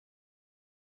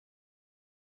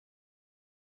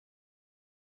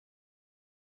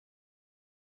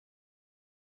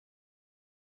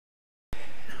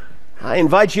I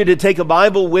invite you to take a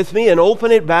Bible with me and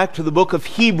open it back to the book of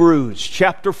Hebrews,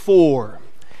 chapter 4.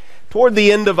 Toward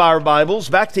the end of our Bibles,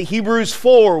 back to Hebrews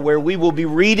 4, where we will be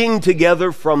reading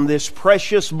together from this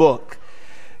precious book,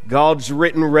 God's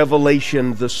written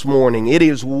revelation this morning. It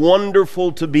is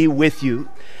wonderful to be with you.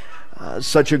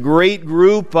 Such a great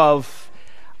group of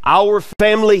our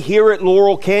family here at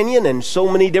Laurel Canyon and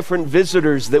so many different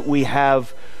visitors that we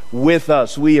have with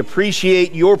us. We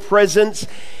appreciate your presence.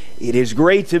 It is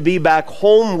great to be back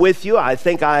home with you. I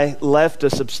think I left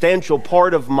a substantial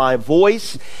part of my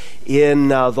voice in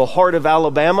the heart of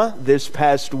Alabama this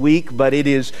past week, but it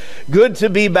is good to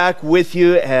be back with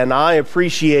you, and I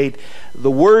appreciate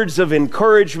the words of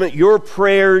encouragement, your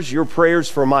prayers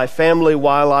for my family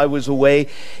while I was away.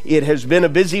 It has been a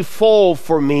busy fall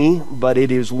for me, but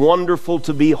it is wonderful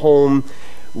to be home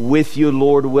with you,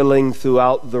 Lord willing,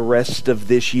 throughout the rest of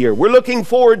this year. We're looking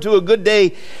forward to a good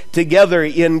day together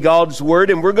in God's Word,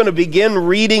 and we're going to begin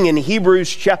reading in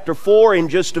Hebrews chapter 4 in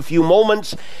just a few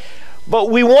moments.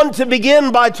 But we want to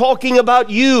begin by talking about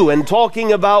you and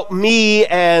talking about me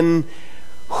and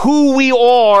who we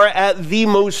are at the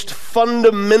most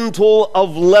fundamental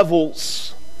of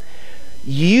levels.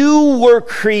 You were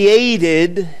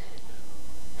created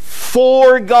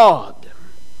for God.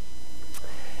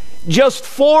 Just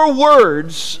 4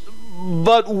 words,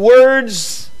 but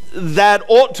words that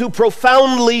ought to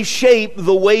profoundly shape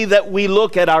the way that we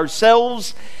look at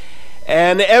ourselves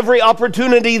and every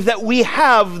opportunity that we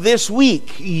have this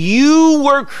week. You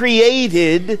were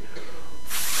created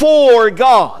for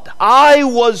God. I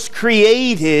was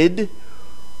created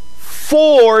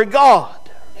for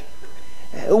God.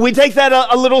 We take that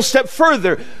a little step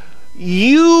further.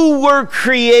 You were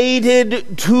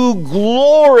created to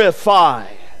glorify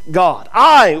God.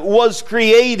 I was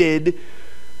created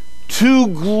to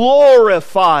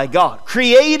glorify God.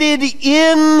 Created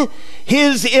in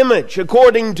His image,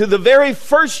 according to the very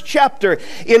first chapter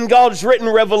in God's written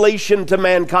revelation to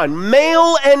mankind.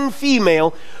 Male and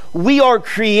female, we are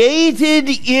created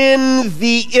in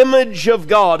the image of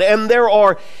God. And there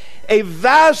are a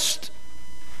vast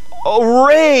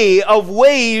array of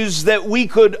ways that we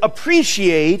could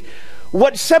appreciate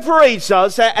what separates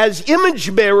us as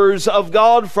image bearers of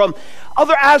God from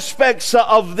other aspects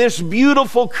of this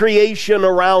beautiful creation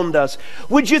around us.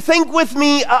 Would you think with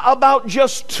me about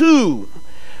just 2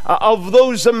 of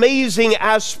those amazing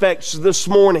aspects this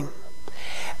morning?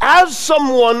 As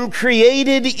someone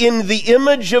created in the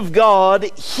image of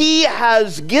God, He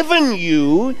has given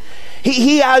you,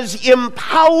 He has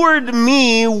empowered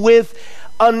me with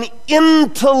an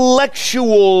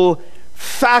intellectual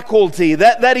faculty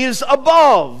that is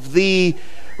above the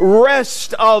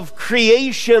rest of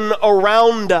creation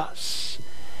around us.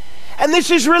 And this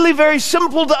is really very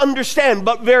simple to understand,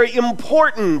 but very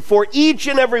important for each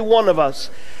and every one of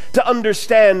us to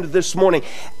understand this morning.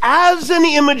 As an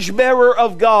image bearer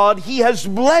of God, He has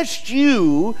blessed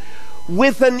you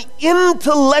with an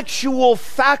intellectual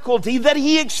faculty that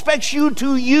He expects you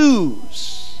to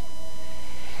use.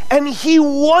 And He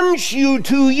wants you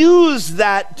to use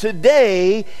that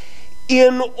today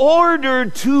in order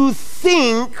to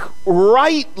think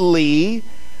rightly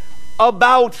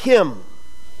about Him.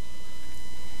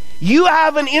 You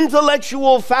have an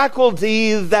intellectual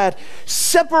faculty that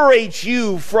separates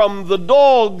you from the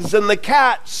dogs and the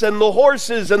cats and the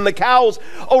horses and the cows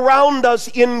around us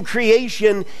in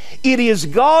creation. It is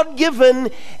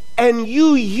God-given, and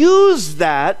you use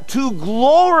that to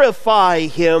glorify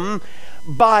Him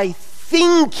by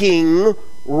thinking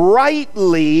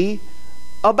rightly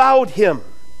about Him.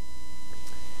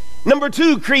 Number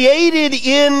 2, created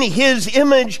in His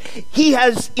image, He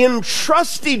has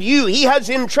entrusted you, He has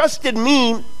entrusted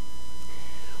me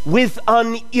with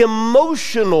an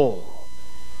emotional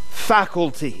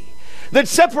faculty that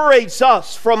separates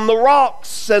us from the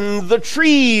rocks and the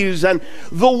trees and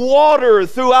the water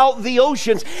throughout the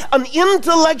oceans. An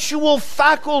intellectual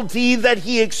faculty that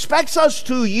He expects us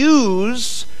to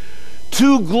use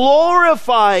to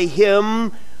glorify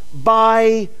Him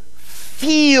by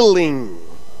feeling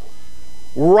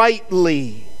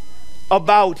rightly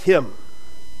about Him.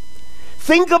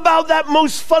 Think about that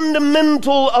most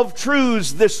fundamental of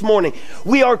truths this morning.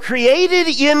 We are created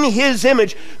in His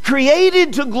image,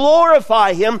 created to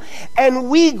glorify Him,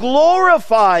 and we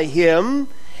glorify Him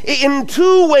in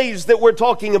 2 ways that we're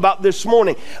talking about this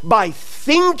morning. By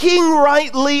thinking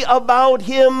rightly about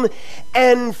Him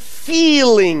and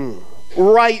feeling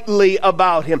rightly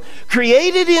about Him.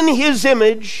 Created in His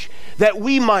image that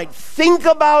we might think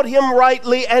about Him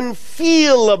rightly and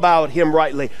feel about Him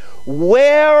rightly.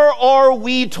 Where are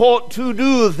we taught to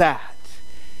do that?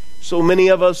 So many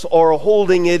of us are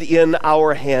holding it in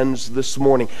our hands this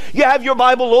morning. You have your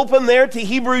Bible open there to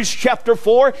Hebrews chapter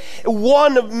 4,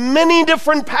 one of many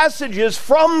different passages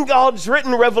from God's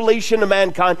written revelation to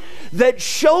mankind that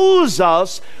shows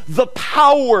us the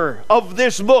power of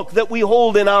this book that we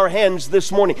hold in our hands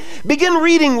this morning. Begin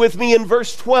reading with me in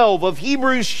verse 12 of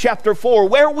Hebrews chapter 4,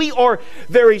 where we are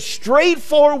very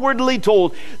straightforwardly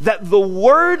told that the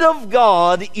Word of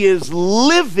God is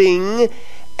living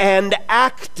and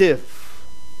active,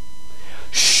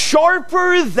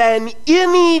 sharper than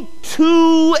any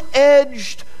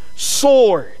two-edged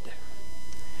sword,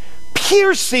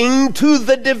 piercing to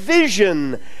the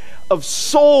division of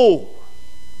soul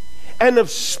and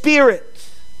of spirit,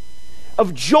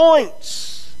 of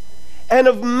joints and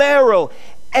of marrow,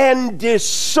 and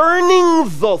discerning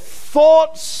the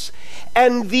thoughts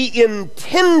and the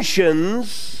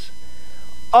intentions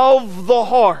of the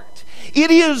heart. It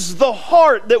is the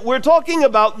heart that we're talking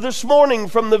about this morning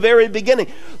from the very beginning.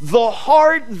 The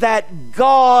heart that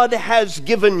God has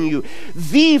given you.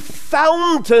 The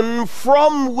fountain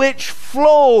from which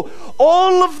flow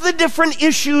all of the different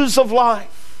issues of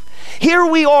life. Here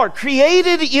we are,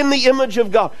 created in the image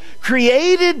of God.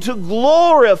 Created to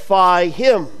glorify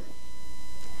Him.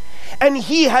 And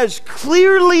He has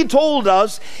clearly told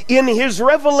us in His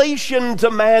revelation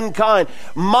to mankind,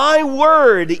 my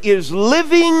Word is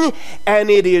living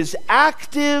and it is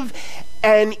active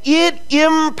and it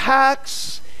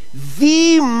impacts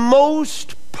the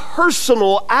most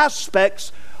personal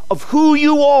aspects of who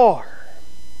you are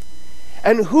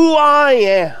and who I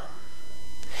am.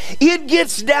 It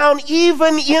gets down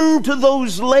even into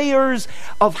those layers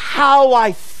of how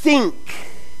I think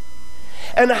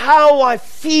and how I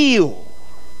feel.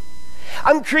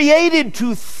 I'm created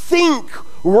to think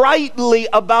rightly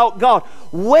about God.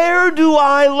 Where do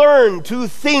I learn to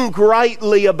think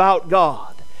rightly about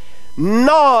God?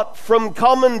 Not from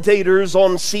commentators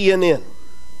on CNN,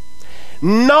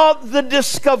 not the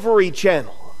Discovery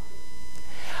Channel.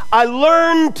 I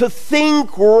learn to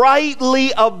think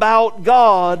rightly about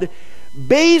God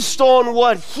based on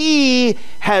what He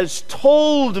has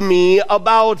told me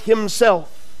about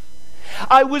Himself.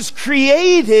 I was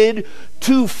created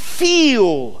to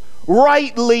feel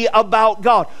rightly about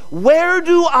God. Where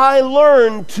do I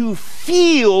learn to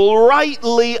feel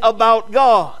rightly about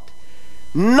God?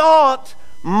 Not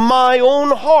my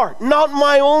own heart, not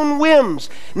my own whims,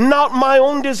 not my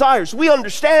own desires. We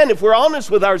understand, if we're honest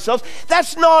with ourselves,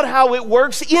 that's not how it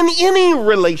works in any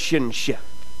relationship.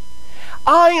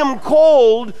 I am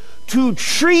called to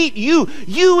treat you.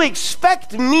 You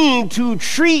expect me to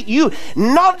treat you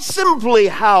not simply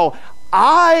how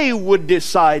I would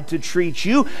decide to treat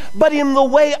you, but in the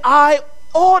way I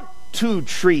ought to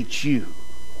treat you.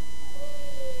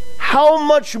 How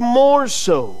much more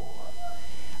so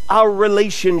our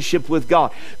relationship with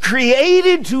God,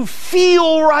 created to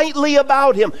feel rightly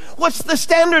about Him. What's the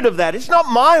standard of that? It's not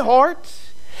my heart.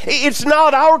 It's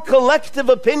not our collective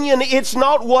opinion. It's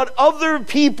not what other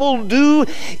people do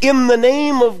in the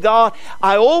name of God.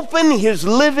 I open His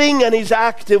living and His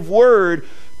active Word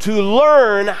to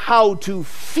learn how to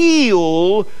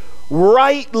feel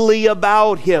rightly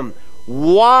about Him.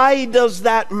 Why does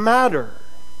that matter?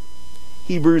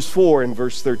 Hebrews 4 and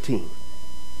verse 13.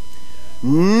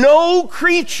 No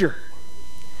creature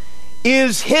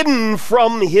is hidden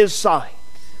from His sight.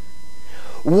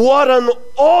 What an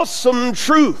awesome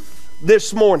truth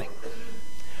this morning.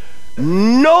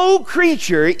 No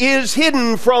creature is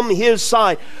hidden from His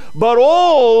sight, but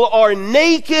all are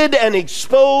naked and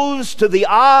exposed to the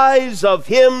eyes of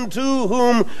Him to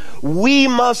whom we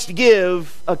must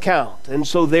give account. And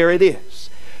so there it is.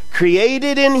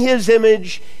 Created in His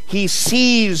image, He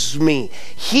sees me.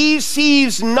 He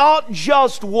sees not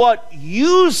just what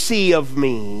you see of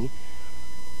me,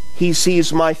 He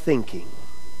sees my thinking.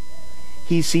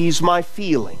 He sees my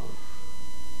feeling.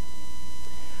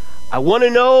 I want to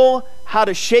know how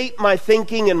to shape my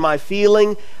thinking and my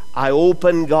feeling. I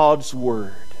open God's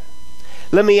Word.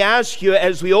 Let me ask you,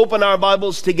 as we open our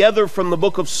Bibles together from the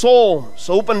book of Psalms,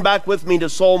 open back with me to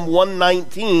Psalm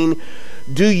 119.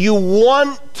 Do you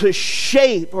want to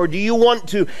shape, or do you want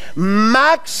to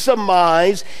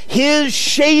maximize His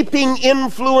shaping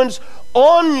influence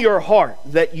on your heart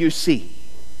that you see?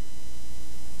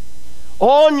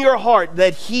 On your heart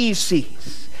that He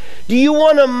sees? Do you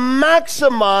want to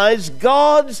maximize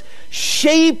God's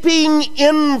shaping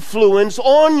influence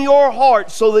on your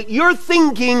heart so that your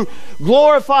thinking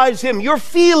glorifies Him, your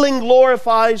feeling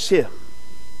glorifies Him?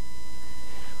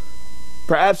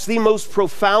 Perhaps the most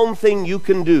profound thing you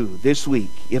can do this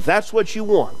week, if that's what you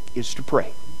want, is to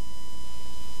pray.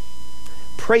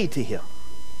 Pray to Him.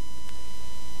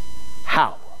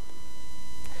 How?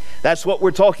 That's what we're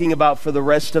talking about for the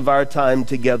rest of our time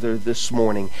together this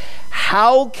morning.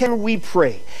 How can we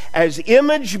pray as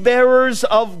image bearers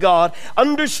of God,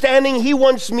 understanding He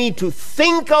wants me to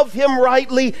think of Him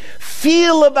rightly,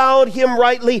 feel about Him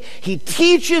rightly? He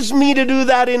teaches me to do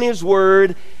that in His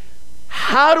Word.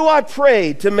 How do I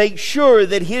pray to make sure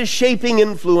that His shaping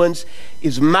influence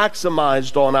is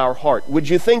maximized on our heart? Would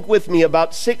you think with me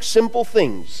about 6 simple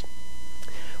things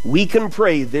we can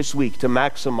pray this week to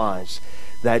maximize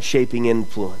that shaping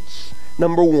influence?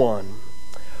 Number 1,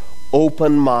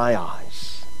 open my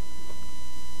eyes.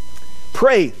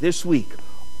 Pray this week,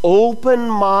 open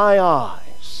my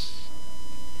eyes,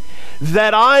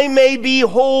 that I may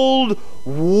behold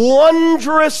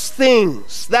wondrous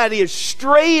things. That is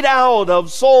straight out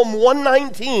of Psalm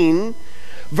 119,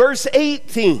 verse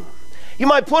 18. You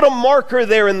might put a marker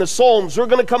there in the Psalms. We're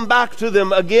going to come back to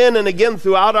them again and again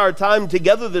throughout our time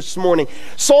together this morning.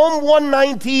 Psalm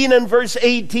 119 and verse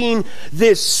 18,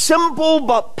 this simple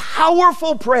but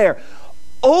powerful prayer.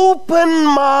 Open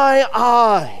my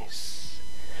eyes,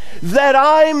 that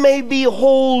I may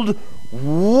behold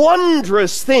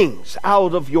wondrous things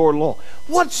out of your law.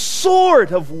 What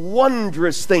sort of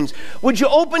wondrous things? Would you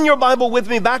open your Bible with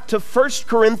me back to 1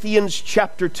 Corinthians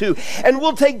chapter 2? And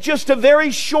we'll take just a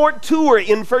very short tour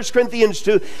in 1 Corinthians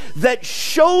 2 that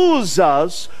shows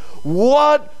us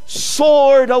what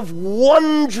sort of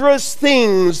wondrous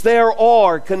things there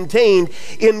are contained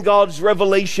in God's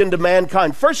revelation to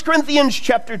mankind. 1 Corinthians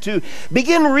chapter 2,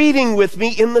 begin reading with me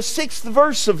in the 6th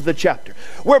verse of the chapter,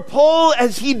 where Paul,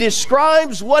 as he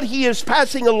describes what he is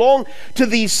passing along to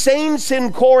these saints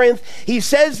in Corinth, he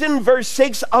says in verse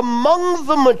 6, among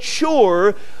the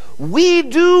mature we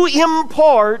do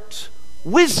impart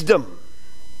wisdom,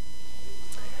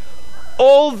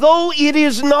 although it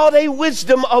is not a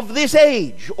wisdom of this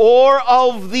age or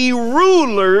of the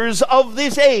rulers of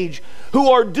this age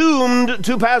who are doomed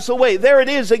to pass away. There it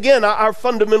is again, our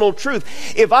fundamental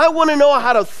truth. If I want to know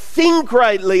how to think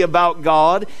rightly about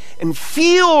God and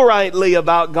feel rightly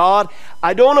about God,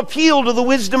 I don't appeal to the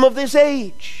wisdom of this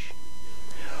age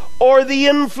or the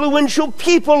influential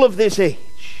people of this age.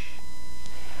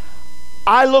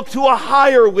 I look to a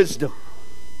higher wisdom.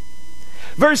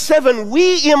 Verse 7,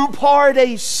 we impart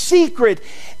a secret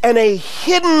and a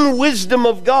hidden wisdom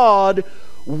of God,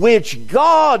 which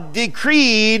God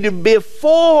decreed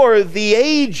before the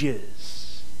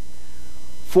ages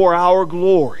for our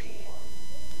glory.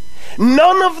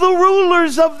 None of the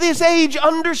rulers of this age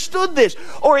understood this,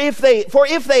 for if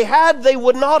they had, they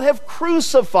would not have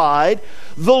crucified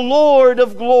the Lord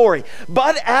of glory.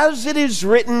 But as it is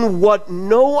written, what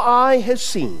no eye has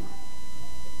seen,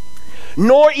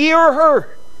 nor ear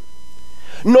heard,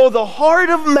 nor the heart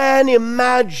of man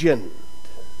imagined,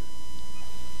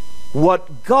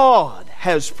 what God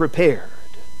has prepared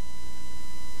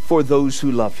for those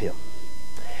who love Him.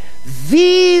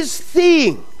 These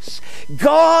things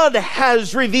God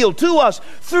has revealed to us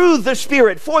through the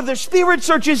Spirit, for the Spirit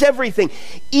searches everything,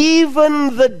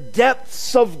 even the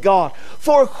depths of God.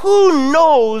 For who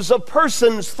knows a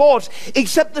person's thoughts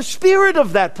except the spirit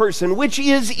of that person which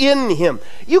is in him?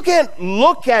 You can't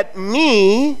look at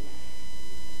me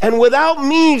and without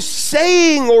me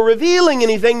saying or revealing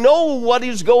anything, know what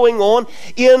is going on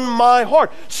in my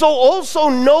heart. So also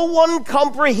no one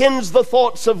comprehends the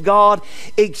thoughts of God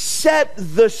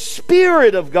except the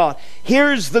Spirit of God.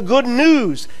 Here's the good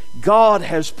news. God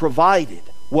has provided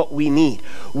what we need.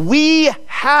 We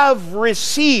have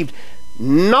received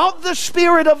not the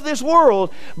spirit of this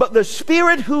world, but the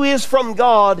Spirit who is from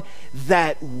God,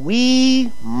 that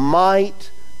we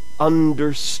might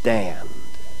understand.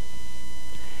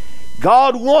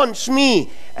 God wants me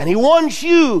and He wants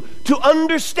you to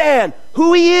understand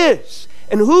who He is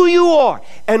and who you are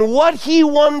and what He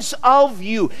wants of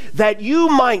you, that you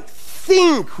might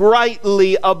think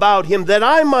rightly about Him, that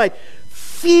I might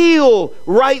feel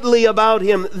rightly about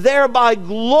Him, thereby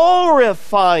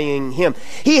glorifying Him.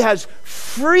 He has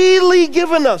freely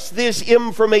given us this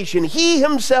information, He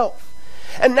Himself.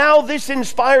 And now this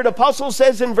inspired apostle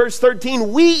says in verse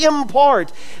 13, we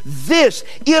impart this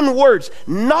in words,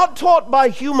 not taught by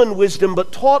human wisdom,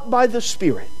 but taught by the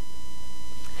Spirit,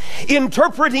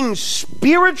 interpreting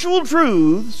spiritual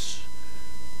truths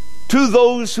to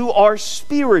those who are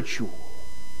spiritual.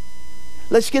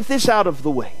 Let's get this out of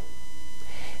the way.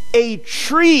 A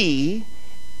tree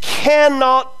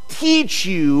cannot teach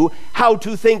you how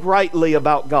to think rightly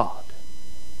about God.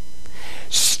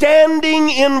 Standing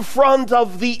in front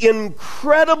of the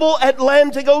incredible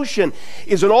Atlantic Ocean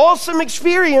is an awesome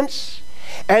experience,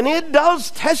 and it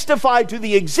does testify to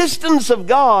the existence of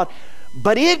God,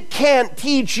 but it can't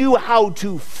teach you how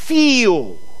to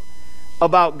feel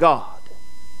about God.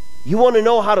 You want to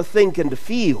know how to think and to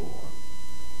feel,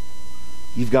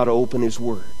 you've got to open His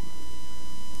Word.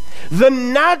 The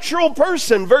natural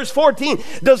person, verse 14,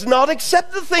 does not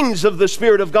accept the things of the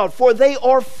Spirit of God, for they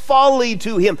are folly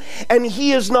to him, and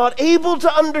he is not able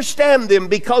to understand them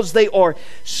because they are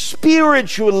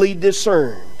spiritually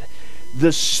discerned.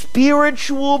 The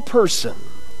spiritual person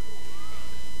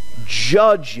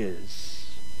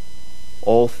judges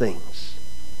all things.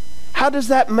 How does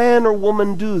that man or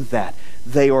woman do that?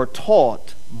 They are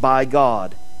taught by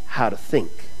God how to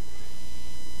think,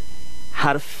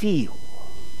 how to feel.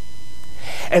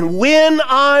 And when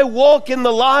I walk in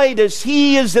the light as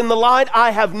He is in the light,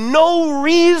 I have no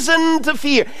reason to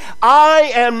fear.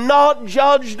 I am not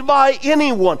judged by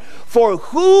anyone. For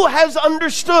who has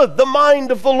understood the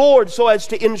mind of the Lord so as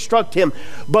to instruct him?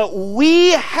 But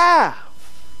we have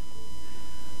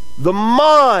the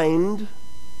mind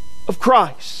of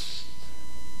Christ.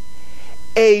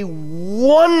 A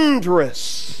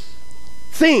wondrous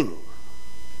thing.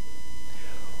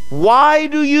 Why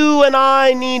do you and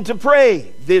I need to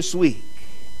pray this week?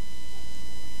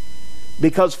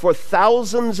 Because for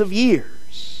thousands of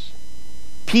years,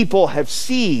 people have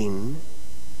seen,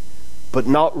 but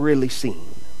not really seen.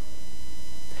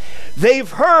 They've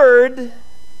heard,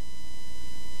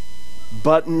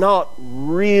 but not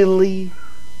really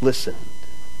listened.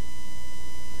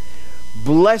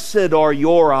 Blessed are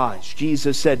your eyes,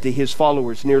 Jesus said to His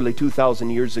followers nearly 2,000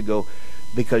 years ago,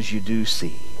 because you do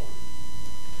see.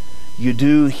 You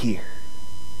do hear.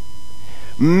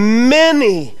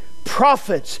 Many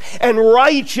prophets and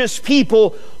righteous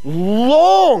people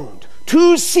longed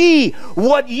to see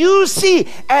what you see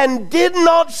and did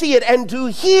not see it, and to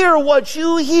hear what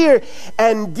you hear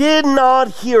and did not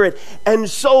hear it. And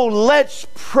so let's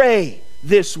pray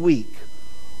this week.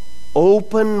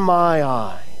 Open my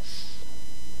eyes,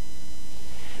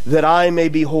 that I may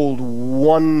behold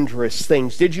wondrous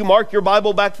things. Did you mark your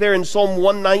Bible back there in Psalm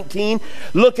 119?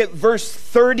 Look at verse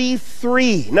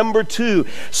 33, number 2.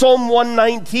 Psalm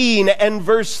 119 and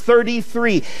verse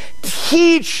 33.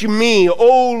 Teach me,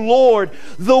 O Lord,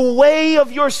 the way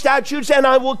of your statutes, and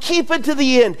I will keep it to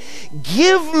the end.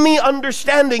 Give me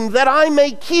understanding, that I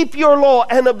may keep your law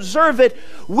and observe it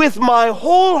with my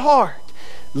whole heart.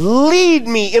 Lead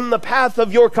me in the path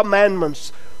of your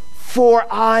commandments, for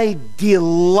I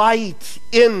delight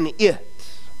in it.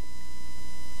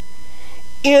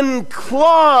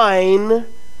 Incline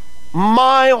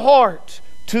my heart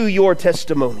to your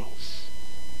testimonies,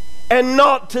 and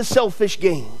not to selfish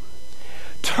gain.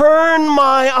 Turn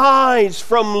my eyes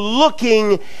from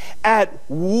looking at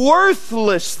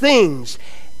worthless things,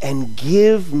 and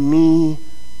give me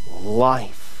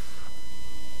life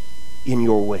in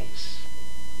your ways.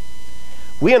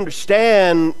 We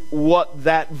understand what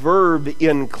that verb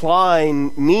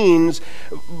incline means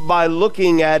by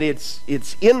looking at its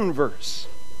inverse.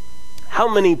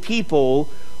 How many people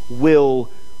will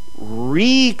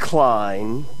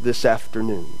recline this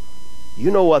afternoon? You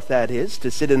know what that is,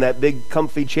 to sit in that big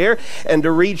comfy chair and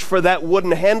to reach for that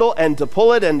wooden handle and to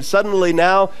pull it, and suddenly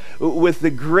now, with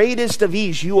the greatest of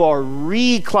ease, you are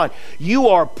reclined. You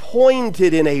are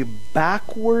pointed in a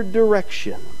backward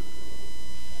direction.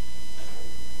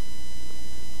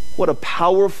 What a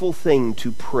powerful thing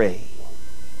to pray.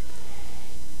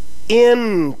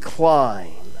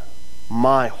 Incline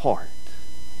my heart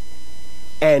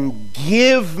and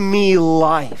give me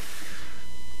life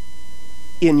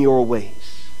in your ways.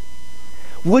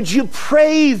 Would you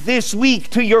pray this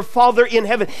week to your Father in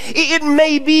heaven? It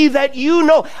may be that you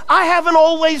know, I haven't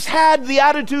always had the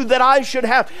attitude that I should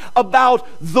have about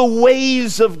the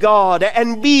ways of God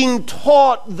and being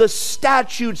taught the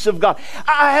statutes of God.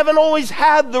 I haven't always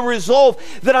had the resolve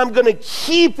that I'm going to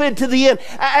keep it to the end.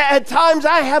 At times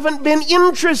I haven't been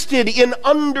interested in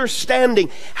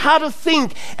understanding how to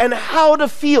think and how to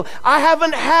feel. I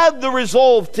haven't had the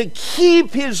resolve to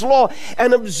keep His law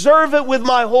and observe it with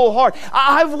my whole heart.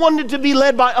 I've wanted to be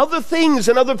led by other things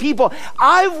and other people.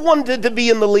 I've wanted to be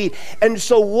in the lead. And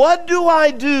so what do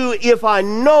I do if I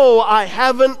know I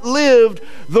haven't lived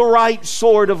the right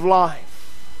sort of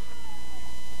life?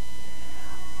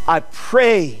 I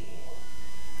pray,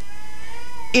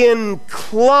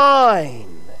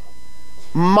 incline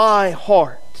my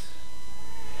heart.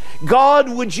 God,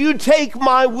 would you take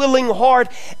my willing heart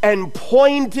and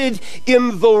point it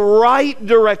in the right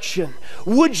direction?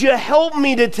 Would you help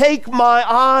me to take my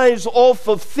eyes off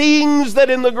of things that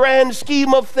in the grand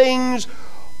scheme of things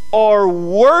are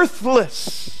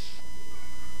worthless?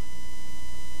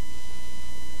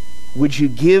 Would you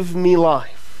give me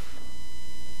life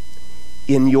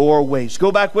in your ways.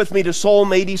 Go back with me to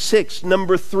Psalm 86,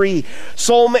 number 3.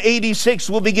 Psalm 86,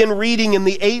 we'll begin reading in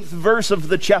the 8th verse of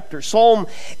the chapter. Psalm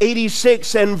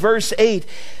 86 and verse 8.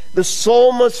 The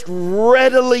psalmist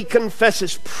readily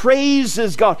confesses,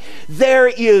 praises God. There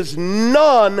is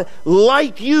none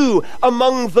like you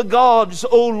among the gods,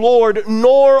 O Lord,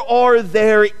 nor are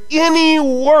there any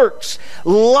works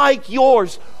like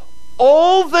yours.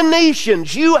 All the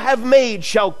nations you have made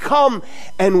shall come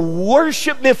and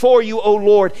worship before you, O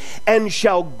Lord, and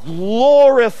shall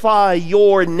glorify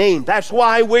your name. That's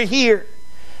why we're here.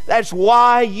 That's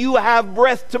why you have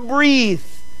breath to breathe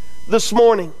this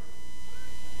morning.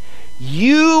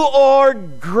 You are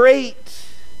great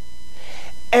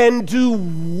and do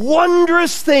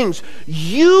wondrous things.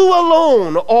 You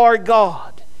alone are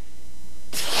God.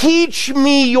 Teach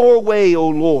me your way, O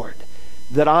Lord,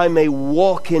 that I may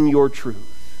walk in your truth.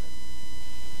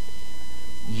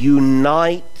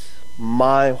 Unite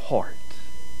my heart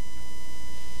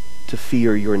to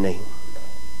fear your name.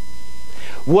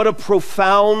 What a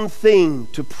profound thing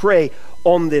to pray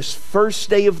on this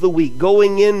first day of the week,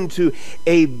 going into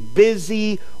a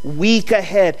busy week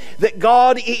ahead, that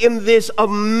God, in this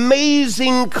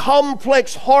amazing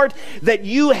complex heart that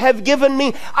you have given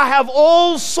me, I have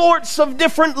all sorts of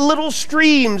different little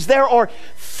streams. There are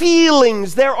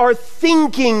feelings, there are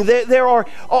thinking, there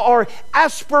are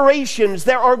aspirations,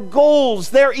 there are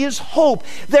goals, there is hope,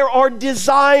 there are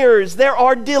desires, there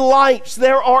are delights,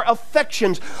 there are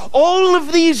affections. All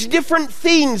of these different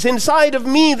things inside of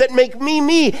me that make me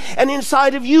me, and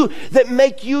inside of you that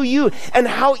make you you. And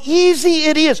how easy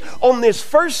it is on this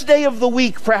first day of the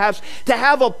week, perhaps, to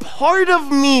have a part of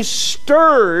me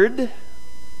stirred,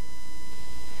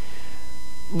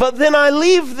 but then I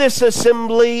leave this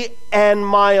assembly and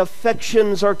my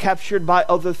affections are captured by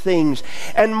other things,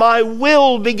 and my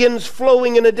will begins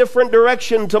flowing in a different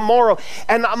direction tomorrow,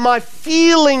 and my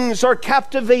feelings are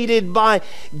captivated by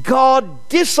God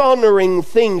dishonoring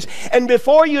things. And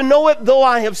before you know it, though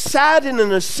I have sat in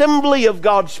an assembly of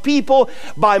God's people,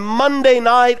 by Monday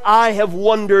night I have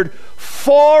wandered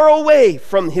far away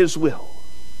from His will.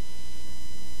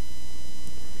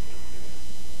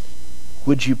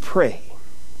 Would you pray?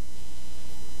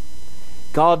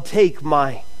 God, take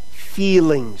my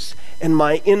feelings and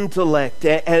my intellect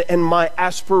and my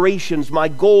aspirations, my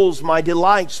goals, my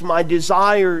delights, my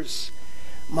desires,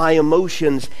 my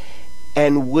emotions,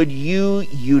 and would you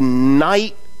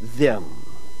unite them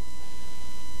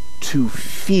to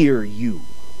fear you?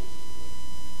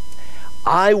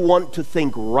 I want to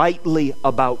think rightly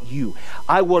about you.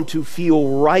 I want to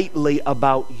feel rightly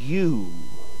about you,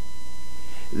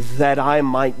 that I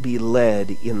might be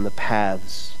led in the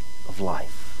paths of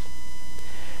life.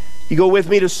 You go with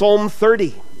me to Psalm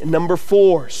 30, number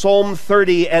 4. Psalm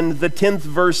 30 and the 10th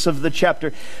verse of the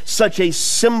chapter. Such a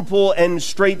simple and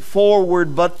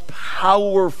straightforward but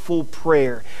powerful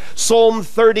prayer. Psalm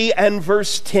 30 and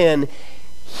verse 10.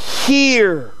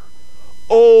 Hear,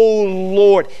 O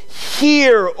Lord.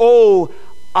 Hear, O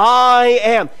I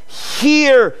am.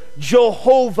 Hear,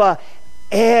 Jehovah,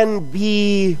 and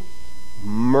be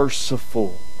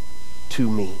merciful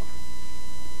to me.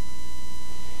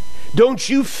 Don't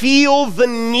you feel the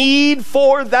need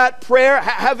for that prayer?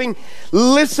 Having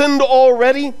listened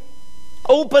already,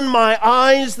 open my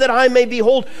eyes that I may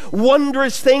behold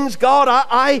wondrous things. God,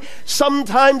 I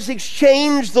sometimes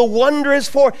exchange the wondrous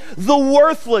for the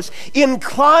worthless.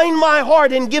 Incline my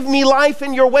heart and give me life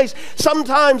in your ways.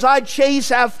 Sometimes I chase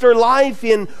after life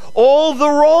in all the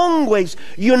wrong ways.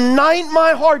 Unite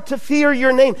my heart to fear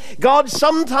your name. God,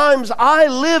 sometimes I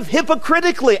live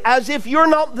hypocritically as if you're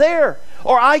not there,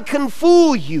 or I can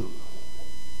fool you.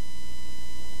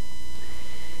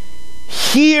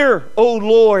 Hear, O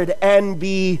Lord, and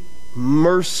be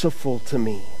merciful to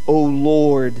me. O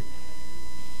Lord,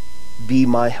 be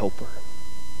my helper.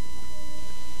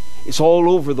 It's all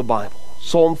over the Bible.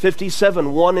 Psalm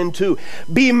 57, 1 and 2.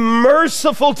 Be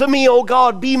merciful to me, O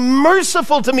God. Be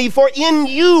merciful to me, for in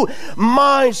you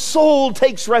my soul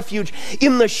takes refuge.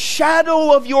 In the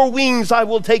shadow of your wings I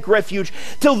will take refuge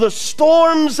till the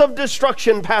storms of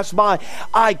destruction pass by.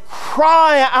 I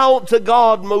cry out to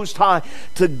God Most High,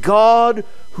 to God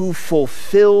who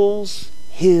fulfills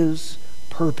His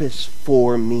purpose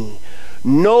for me.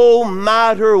 No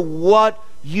matter what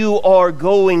you are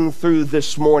going through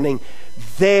this morning,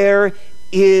 there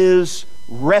is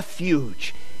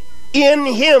refuge in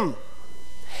Him.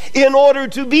 In order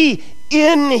to be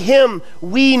in Him,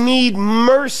 we need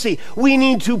mercy. We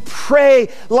need to pray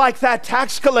like that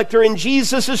tax collector in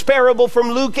Jesus' parable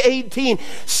from Luke 18,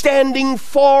 standing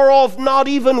far off, not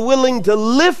even willing to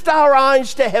lift our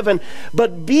eyes to heaven,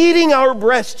 but beating our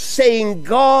breasts, saying,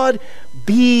 God,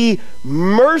 be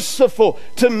merciful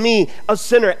to me, a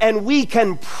sinner. And we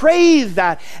can pray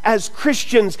that as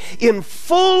Christians in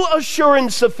full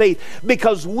assurance of faith,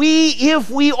 because we, if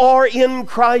we are in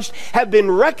Christ, have been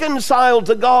reconciled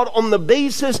to God on the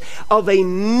basis of a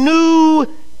new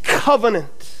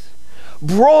covenant,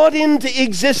 brought into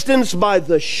existence by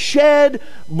the shed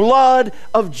blood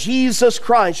of Jesus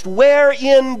Christ,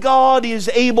 wherein God is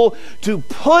able to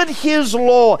put His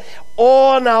law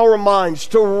on our minds,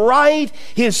 to write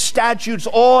His statutes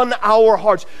on our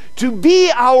hearts, to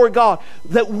be our God,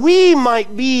 that we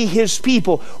might be His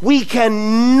people. We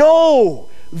can know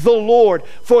the Lord,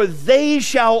 for they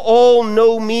shall all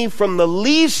know me, from the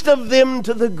least of them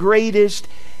to the greatest,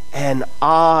 and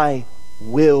I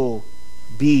will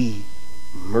be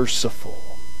merciful.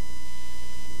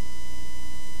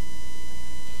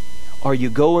 Are you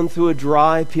going through a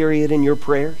dry period in your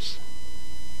prayers?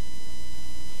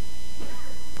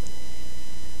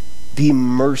 Be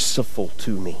merciful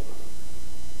to me.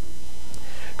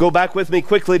 Go back with me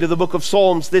quickly to the book of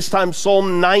Psalms, this time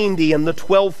Psalm 90 and the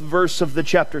 12th verse of the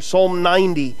chapter. Psalm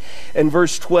 90 and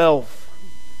verse 12.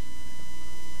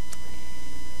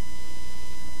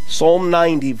 Psalm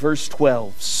 90 verse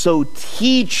 12. So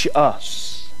teach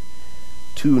us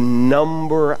to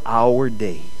number our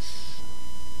days.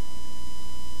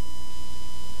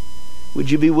 Would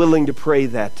you be willing to pray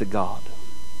that to God?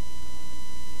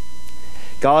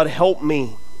 God, help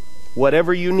me,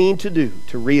 whatever you need to do,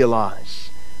 to realize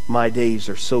my days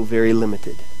are so very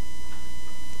limited,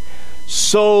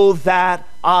 so that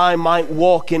I might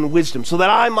walk in wisdom, so that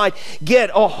I might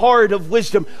get a heart of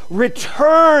wisdom.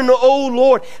 Return, O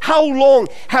Lord. How long?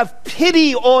 Have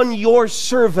pity on your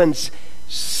servants.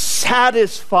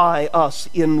 Satisfy us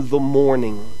in the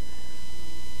morning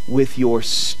with your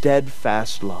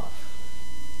steadfast love.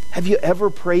 Have you ever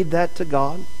prayed that to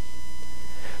God?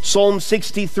 Psalm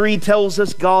 63 tells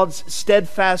us God's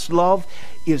steadfast love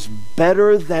is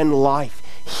better than life.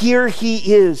 Here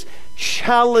He is,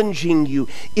 challenging you,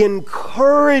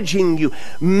 encouraging you,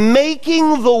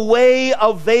 making the way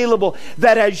available,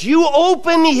 that as you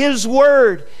open His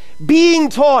Word, being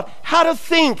taught how to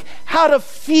think, how to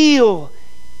feel,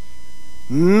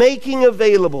 making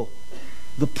available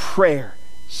the prayer,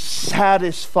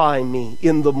 satisfy me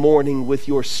in the morning with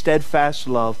your steadfast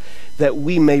love, that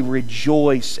we may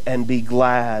rejoice and be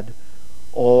glad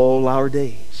all our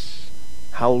days.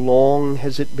 How long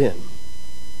has it been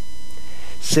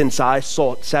since I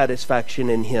sought satisfaction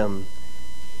in Him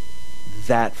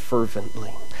that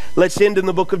fervently? Let's end in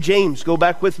the book of James. Go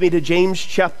back with me to James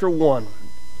chapter 1.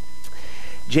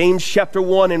 James chapter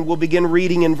 1, and we'll begin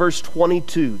reading in verse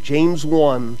 22. James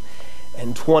 1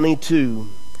 and 22,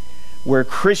 where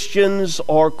Christians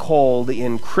are called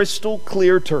in crystal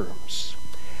clear terms,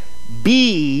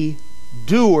 be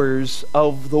doers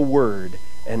of the word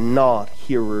and not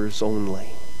hearers only.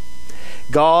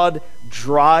 God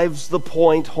drives the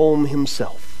point home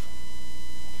Himself.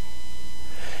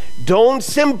 Don't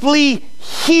simply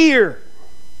hear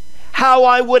how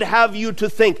I would have you to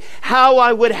think, how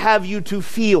I would have you to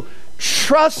feel.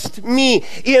 Trust me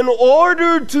in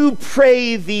order to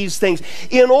pray these things,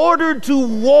 in order to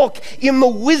walk in the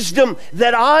wisdom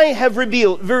that I have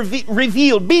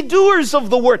revealed. Be doers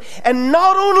of the word and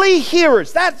not only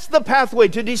hearers. That's the pathway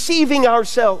to deceiving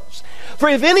ourselves. For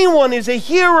if anyone is a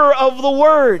hearer of the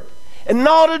word and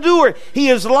not a doer, he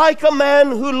is like a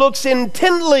man who looks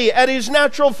intently at his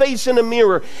natural face in a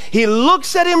mirror. He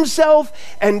looks at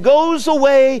himself and goes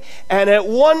away and at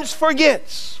once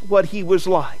forgets what he was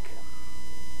like.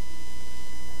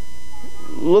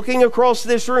 Looking across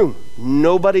this room,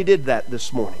 nobody did that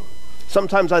this morning.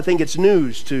 Sometimes I think it's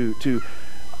news to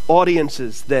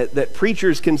audiences that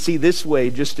preachers can see this way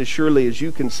just as surely as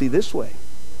you can see this way.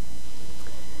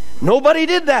 Nobody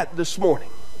did that this morning.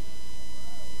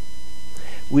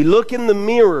 We look in the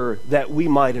mirror that we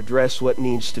might address what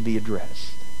needs to be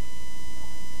addressed.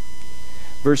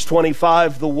 Verse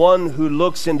 25, the one who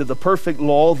looks into the perfect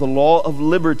law, the law of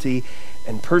liberty,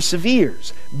 and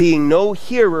perseveres, being no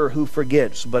hearer who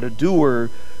forgets, but a doer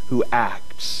who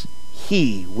acts,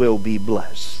 he will be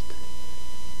blessed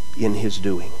in his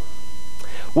doing.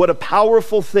 What a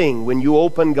powerful thing when you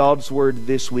open God's Word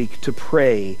this week to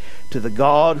pray to the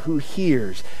God who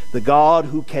hears, the God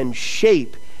who can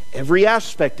shape every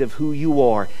aspect of who you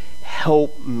are.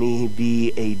 Help me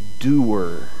be a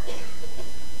doer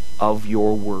of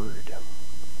your word.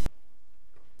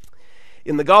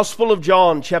 In the Gospel of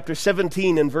John, chapter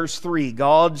 17 and verse 3,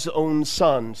 God's own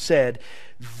Son said,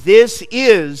 "This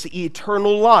is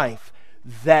eternal life,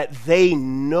 that they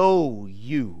know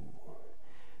you,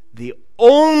 the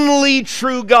only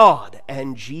true God,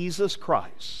 and Jesus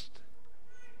Christ,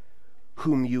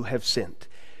 whom you have sent.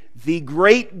 The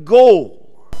great goal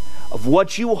of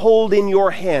what you hold in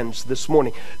your hands this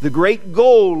morning, the great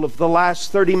goal of the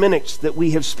last 30 minutes that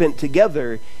we have spent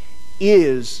together,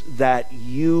 is that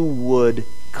you would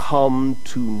come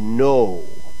to know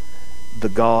the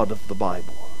God of the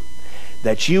Bible.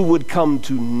 That you would come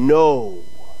to know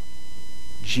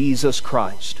Jesus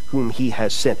Christ, whom He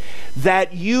has sent.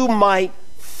 That you might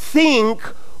think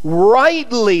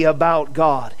rightly about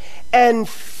God and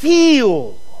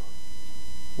feel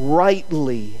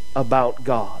rightly about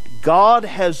God. God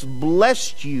has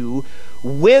blessed you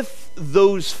with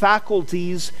those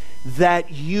faculties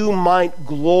that you might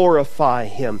glorify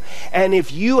Him. And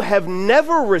if you have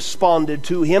never responded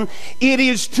to Him, it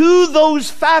is to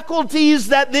those faculties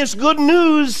that this good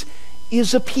news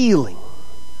is appealing.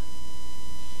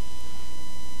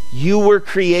 You were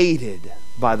created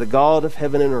by the God of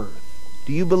heaven and earth.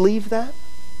 Do you believe that?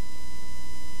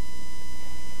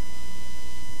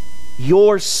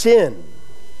 Your sin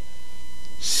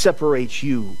separates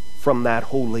you from that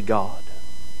holy God.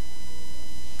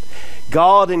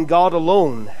 God and God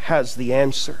alone has the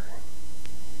answer.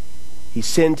 He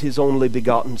sent His only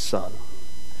begotten Son,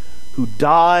 who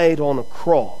died on a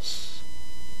cross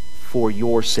for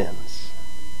your sins.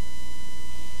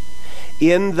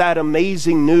 In that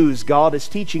amazing news, God is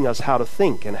teaching us how to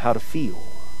think and how to feel.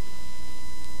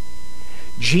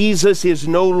 Jesus is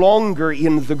no longer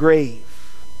in the grave.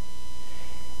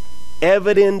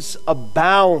 Evidence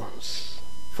abounds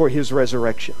for His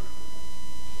resurrection.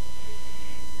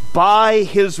 By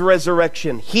His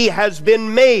resurrection, He has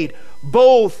been made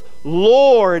both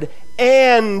Lord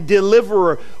and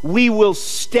Deliverer. We will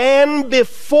stand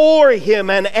before Him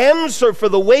and answer for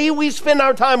the way we spend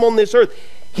our time on this earth.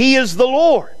 He is the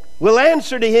Lord. We'll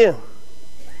answer to Him.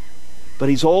 But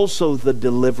He's also the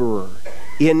Deliverer.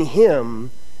 In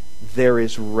Him there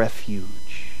is refuge.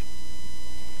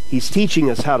 He's teaching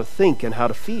us how to think and how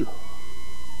to feel.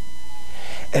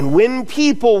 And when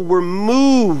people were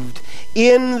moved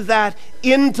in that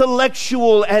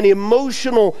intellectual and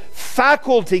emotional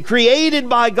faculty created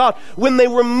by God, when they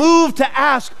were moved to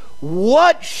ask,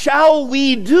 what shall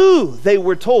we do? They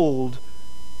were told,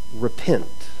 repent.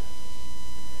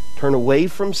 Turn away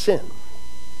from sin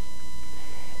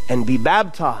and be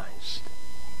baptized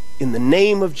in the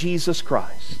name of Jesus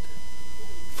Christ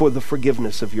for the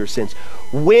forgiveness of your sins.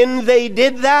 When they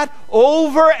did that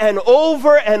over and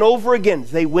over and over again,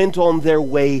 they went on their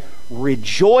way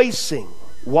rejoicing.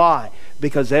 Why?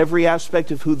 Because every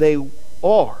aspect of who they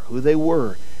are, who they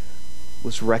were,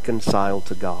 was reconciled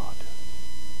to God.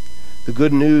 The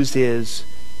good news is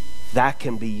that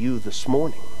can be you this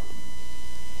morning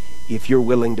if you're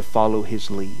willing to follow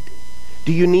His lead.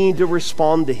 Do you need to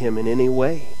respond to Him in any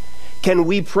way? Can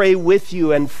we pray with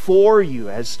you and for you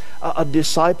as a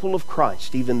disciple of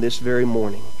Christ even this very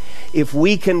morning? If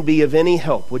we can be of any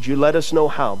help, would you let us know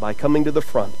how by coming to the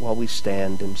front while we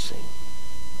stand and sing?